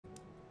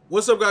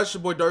What's up, guys? It's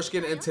your boy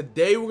Darkskin, and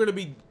today we're going to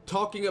be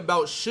talking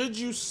about should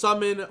you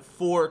summon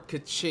for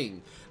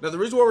Keqing. Now, the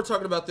reason why we're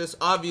talking about this,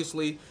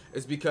 obviously,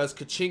 is because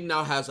Keqing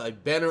now has a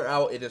banner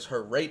out. It is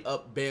her rate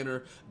up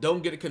banner.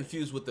 Don't get it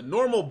confused with the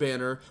normal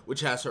banner, which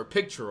has her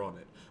picture on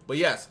it. But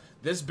yes,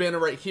 this banner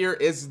right here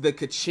is the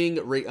Keqing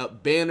rate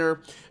up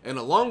banner, and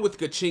along with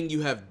Keqing,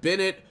 you have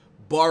Bennett,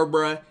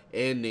 Barbara,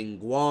 and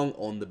Ningguang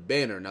on the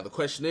banner. Now, the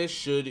question is,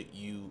 should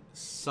you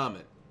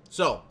summon?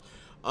 So,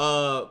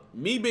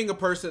 me being a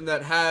person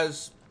that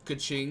has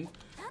Keqing,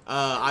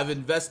 I've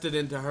invested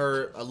into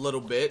her a little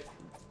bit,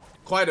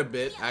 quite a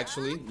bit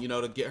actually, you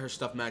know, to get her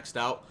stuff maxed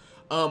out.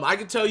 I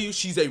can tell you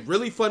she's a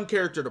really fun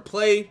character to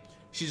play.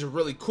 She's a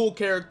really cool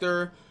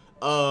character.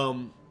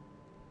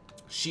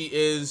 She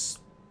is,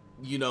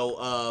 you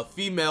know,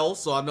 female,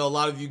 so I know a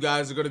lot of you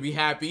guys are going to be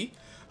happy.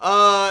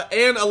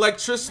 And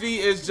electricity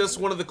is just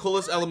one of the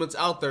coolest elements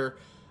out there.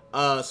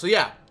 So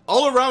yeah,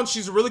 all around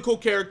she's a really cool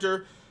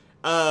character.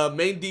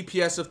 Main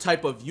DPS of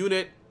type of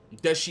unit.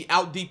 Does she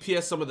out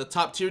DPS some of the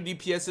top tier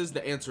DPSs?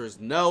 The answer is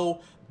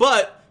no,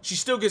 but she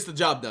still gets the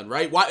job done,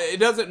 right? Why? It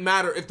doesn't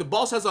matter if the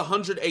boss has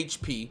 100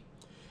 HP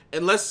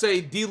and let's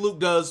say D-Luke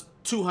does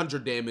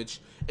 200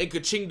 damage and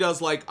Keqing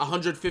does like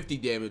 150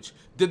 damage.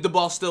 Did the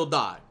boss still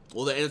die?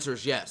 Well, the answer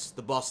is yes,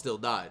 the boss still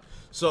died.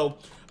 So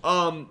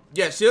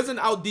yeah, she doesn't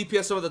out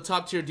DPS some of the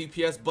top tier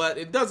DPS, but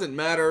it doesn't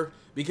matter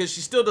because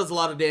she still does a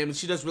lot of damage.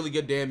 She does really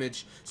good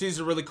damage. She's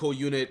a really cool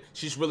unit.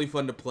 She's really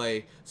fun to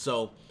play.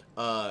 So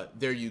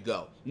there you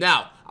go.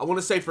 Now, I want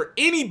to say for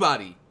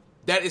anybody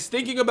that is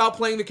thinking about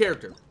playing the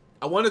character,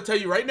 I want to tell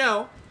you right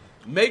now,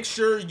 make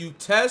sure you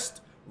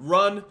test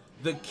run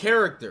the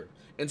character.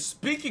 And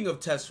speaking of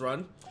test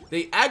run,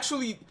 they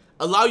actually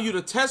allow you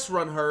to test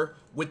run her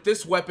with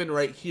this weapon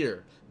right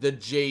here, the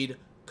Jade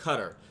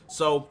Cutter.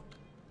 So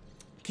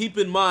keep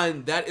in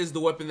mind that is the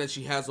weapon that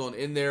she has on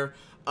in there.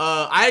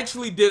 I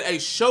actually did a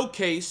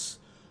showcase,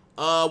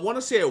 I want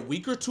to say a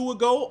week or two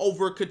ago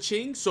over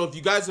Keqing. So if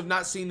you guys have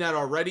not seen that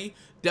already,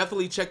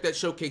 definitely check that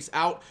showcase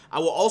out. I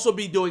will also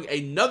be doing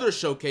another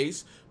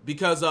showcase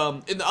because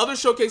in the other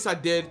showcase I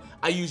did,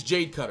 I used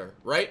Jade Cutter,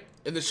 right?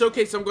 In the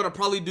showcase I'm going to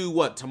probably do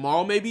what,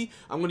 tomorrow maybe?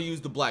 I'm going to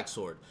use the Black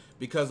Sword.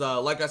 Because,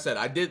 like I said,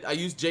 I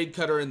used Jade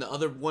Cutter in the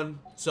other one.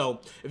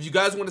 So, if you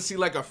guys want to see,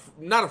 like,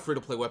 not a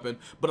free-to-play weapon,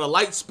 but a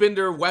light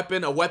spender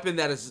weapon, a weapon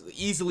that is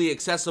easily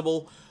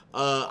accessible,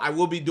 I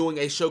will be doing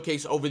a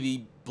showcase over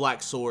the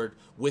Black Sword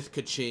with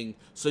Keqing,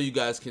 so you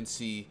guys can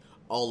see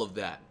all of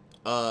that.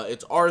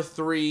 It's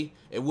R3.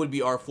 It would be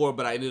R4,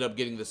 but I ended up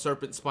getting the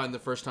Serpent Spine the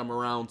first time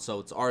around,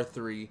 so it's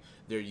R3.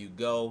 There you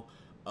go.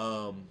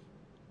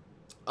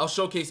 I'll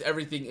showcase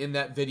everything in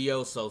that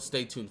video, so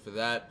stay tuned for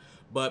that.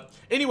 But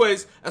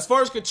anyways, as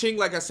far as Keqing,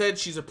 like I said,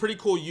 she's a pretty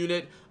cool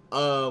unit.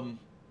 The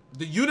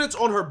units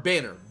on her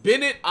banner.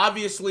 Bennett,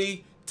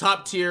 obviously,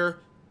 top tier,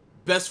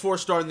 best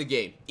 4-star in the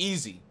game.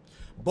 Easy.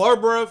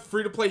 Barbara,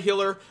 free-to-play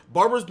healer.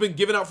 Barbara's been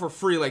given out for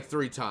free like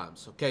 3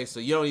 times. Okay, so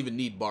you don't even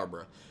need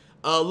Barbara.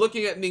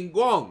 Looking at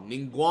Ningguang.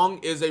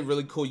 Ningguang is a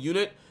really cool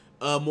unit.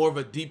 More of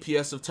a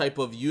DPS of type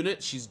of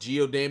unit. She's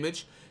geo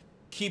damage.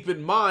 Keep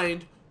in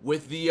mind,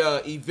 with the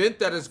event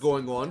that is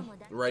going on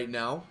right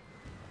now,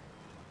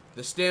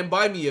 the Stand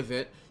By Me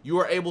event, you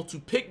are able to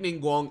pick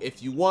Ningguang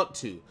if you want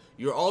to.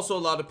 You're also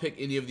allowed to pick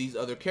any of these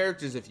other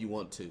characters if you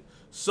want to.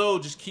 So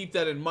just keep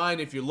that in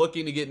mind if you're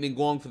looking to get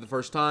Ningguang for the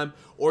first time,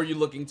 or you're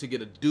looking to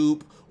get a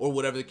dupe, or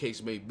whatever the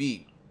case may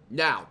be.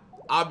 Now,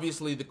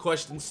 obviously the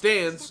question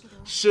stands,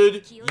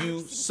 should you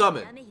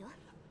summon?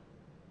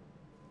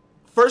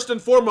 First and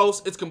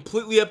foremost, it's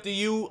completely up to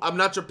you. I'm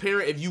not your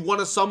parent. If you want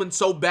to summon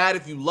so bad,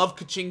 if you love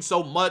Keqing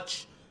so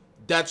much,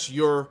 that's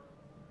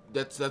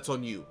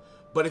on you.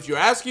 But if you're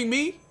asking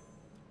me,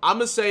 I'm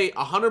going to say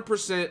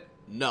 100%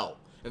 no.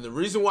 And the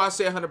reason why I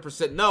say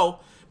 100% no,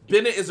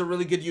 Bennett is a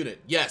really good unit.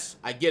 Yes,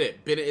 I get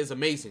it. Bennett is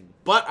amazing.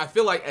 But I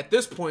feel like at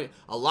this point,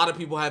 a lot of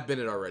people have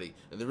Bennett already.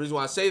 And the reason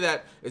why I say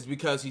that is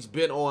because he's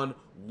been on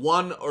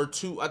 1 or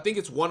 2, I think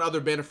it's 1 other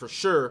banner for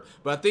sure,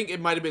 but I think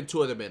it might have been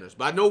 2 other banners.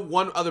 But I know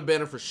 1 other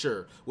banner for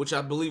sure, which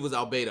I believe was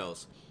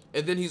Albedo's.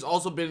 And then he's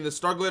also been in the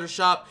Starglider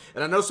shop.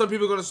 And I know some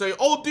people are going to say,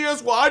 oh,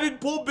 DS, well, I didn't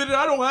pull Bennett.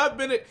 I don't have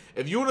Bennett.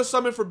 If you want to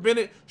summon for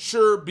Bennett,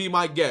 sure, be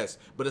my guest.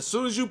 But as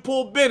soon as you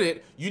pull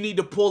Bennett, you need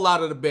to pull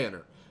out of the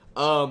banner.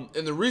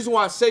 And the reason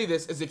why I say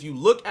this is if you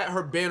look at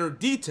her banner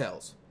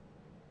details.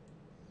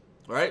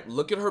 All right,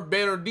 look at her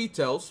banner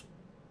details.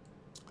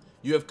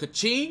 You have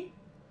Keqing.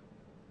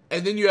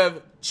 And then you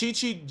have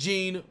Chi-Chi,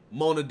 Jean,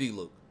 Mona,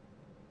 D-Luke.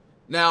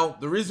 Now,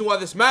 the reason why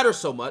this matters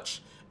so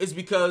much is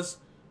because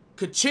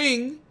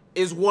Keqing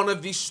is one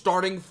of the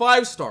starting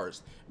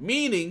 5-stars,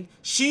 meaning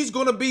she's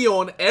going to be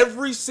on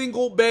every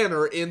single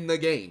banner in the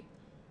game.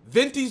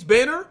 Venti's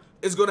banner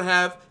is going to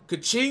have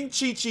Keqing,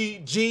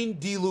 Chi-Chi, Jean,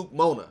 D-Luke,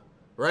 Mona,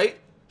 right?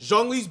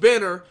 Zhongli's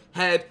banner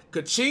had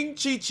Keqing,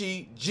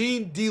 Chi-Chi,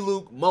 Jean,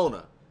 D-Luke,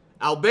 Mona.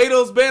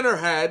 Albedo's banner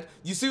had,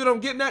 you see what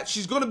I'm getting at?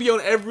 She's going to be on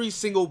every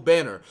single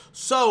banner.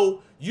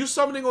 So, you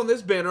summoning on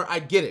this banner, I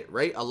get it,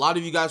 right? A lot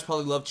of you guys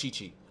probably love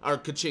Chi-Chi, or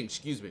Keqing,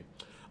 excuse me.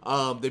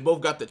 They both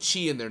got the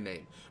Chi in their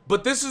name.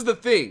 But this is the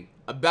thing.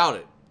 about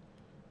it.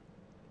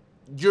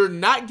 You're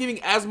not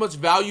getting as much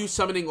value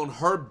summoning on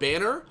her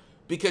banner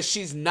because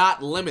she's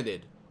not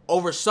limited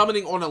over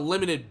summoning on a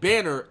limited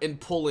banner and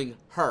pulling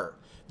her.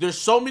 There's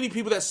so many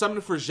people that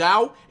summoned for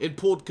Zhao and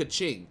pulled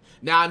Keqing.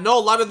 Now, I know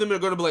a lot of them are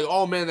going to be like,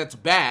 oh man, that's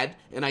bad,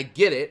 and I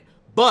get it,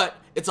 but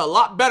it's a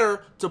lot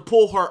better to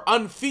pull her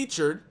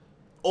unfeatured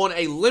on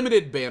a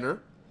limited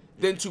banner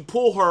than to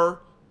pull her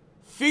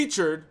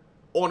featured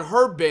on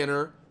her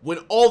banner when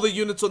all the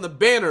units on the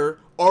banner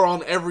are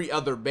on every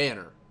other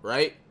banner,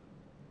 right?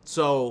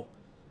 So,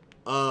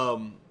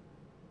 I'm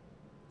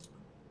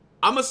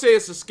going to say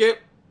it's a skip.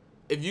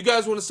 If you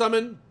guys want to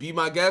summon, be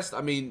my guest.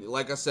 I mean,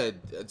 like I said,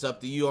 it's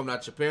up to you. I'm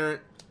not your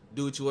parent.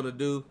 Do what you want to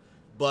do.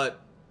 But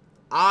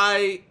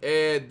I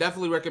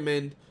definitely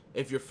recommend,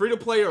 if you're free to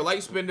play or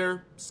light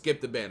spender, skip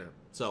the banner.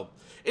 So,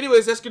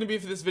 anyways, that's going to be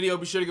it for this video.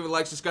 Be sure to give it a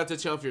like, subscribe to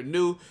the channel if you're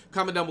new.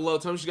 Comment down below.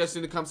 Tell me what you guys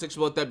think in the comment section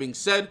below. With that being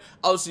said,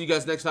 I'll see you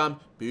guys next time.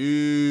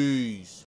 Peace.